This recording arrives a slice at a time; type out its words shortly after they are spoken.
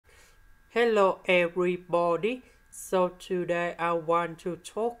Hello everybody. So today I want to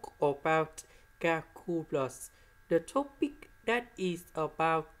talk about calculus. The topic that is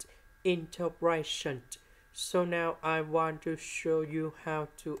about integration. So now I want to show you how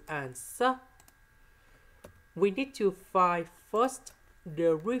to answer. We need to find first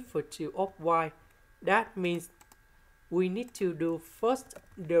the derivative of y. That means we need to do first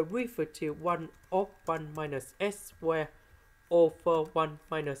the derivative 1 of 1 minus s squared over 1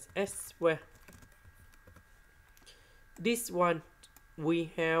 minus s squared. This one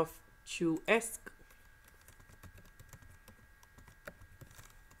we have to ask.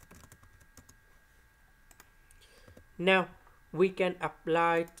 Now we can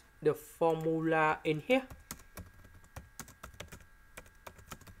apply the formula in here.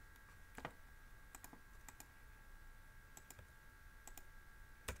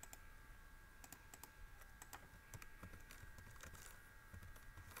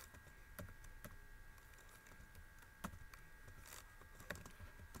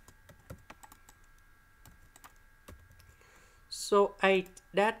 So 8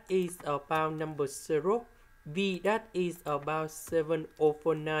 that is about number 0. B that is about 7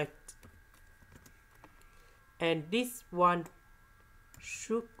 over 9. And this one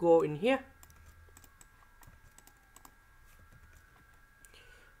should go in here.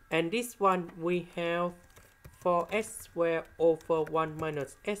 And this one we have 4s squared over 1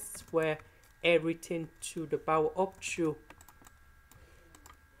 minus s squared, everything to the power of 2.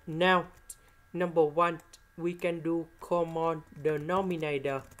 Now number 1 we can do common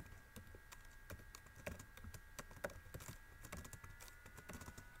denominator.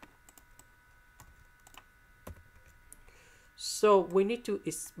 So we need to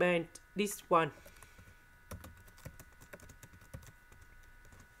expand this one.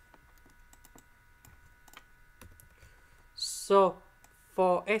 So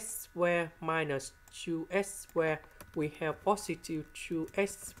 4s squared minus 2s squared, we have positive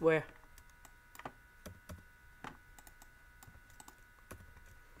 2s squared.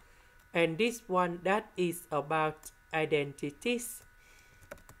 And this one that is about identities.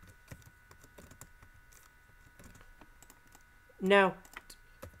 Now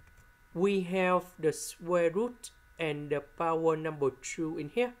we have the square root and the power number 2 in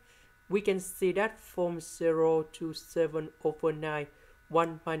here. We can see that from 0 to 7 over 9,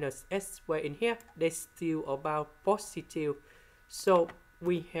 1 minus s squared in here, they still about positive. So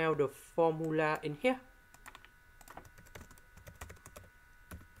we have the formula in here.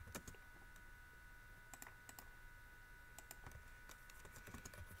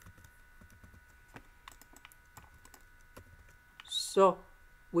 So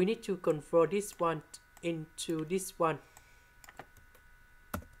we need to convert this one into this one.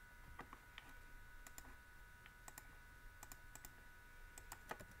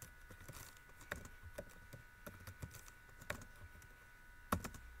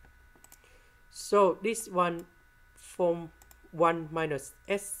 So this one from 1 minus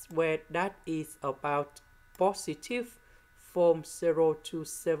s squared that is about positive from 0 to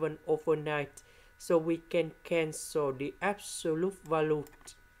 7 over 9. So we can cancel the absolute value.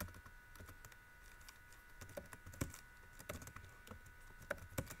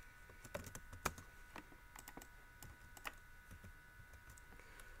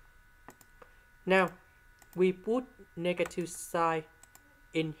 Now we put negative sign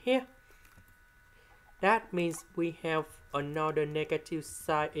in here. That means we have another negative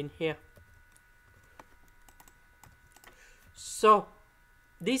sign in here. So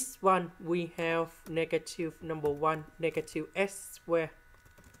this one we have negative number 1, negative s squared.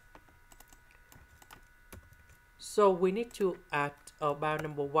 So we need to add about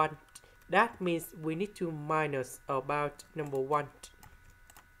number 1. That means we need to minus about number 1.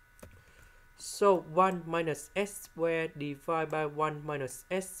 So 1 minus s squared divided by 1 minus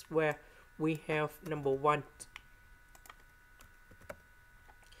s squared, we have number 1.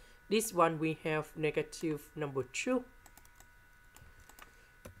 This one we have negative number 2.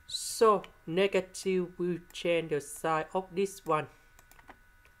 So negative will change the sign of this one.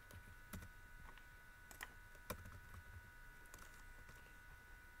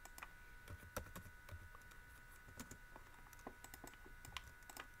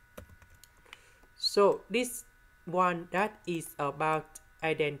 So this one that is about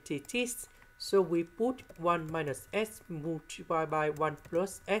identities. So we put 1 minus s multiplied by 1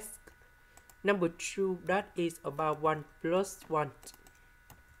 plus s. Number 2 that is about 1 plus 1.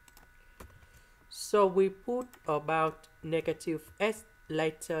 So we put about negative s,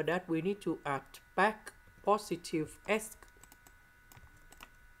 later that we need to add back positive s.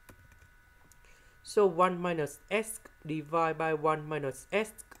 So 1 minus s divided by 1 minus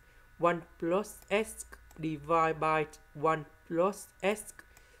s, 1 plus s divided by 1 plus s.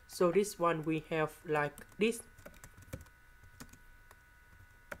 So this one we have like this.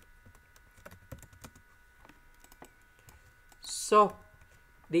 So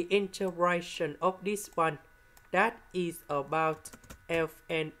the integration of this one, that is about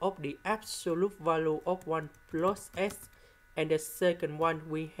Fn of the absolute value of 1 plus s, and the second one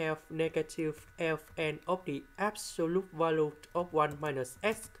we have negative Fn of the absolute value of 1 minus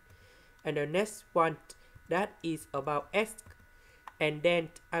s, and the next one that is about s, and then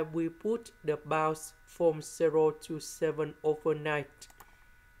I will put the bounds from 0 to 7 over 9.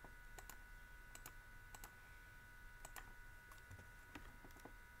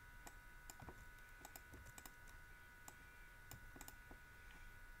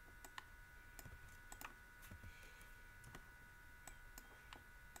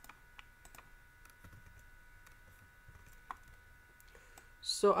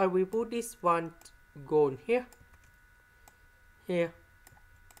 So I will put this one gone here, here,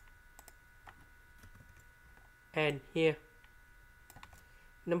 and here.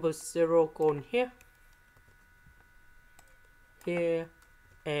 Number 0 gone here, here,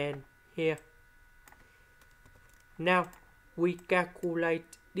 and here. Now we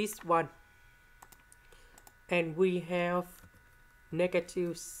calculate this one, and we have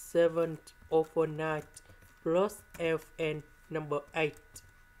negative 7 over 9 plus Fn number 8.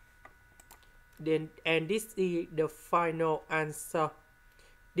 Then, and this is the final answer.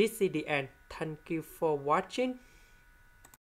 This is the end. Thank you for watching.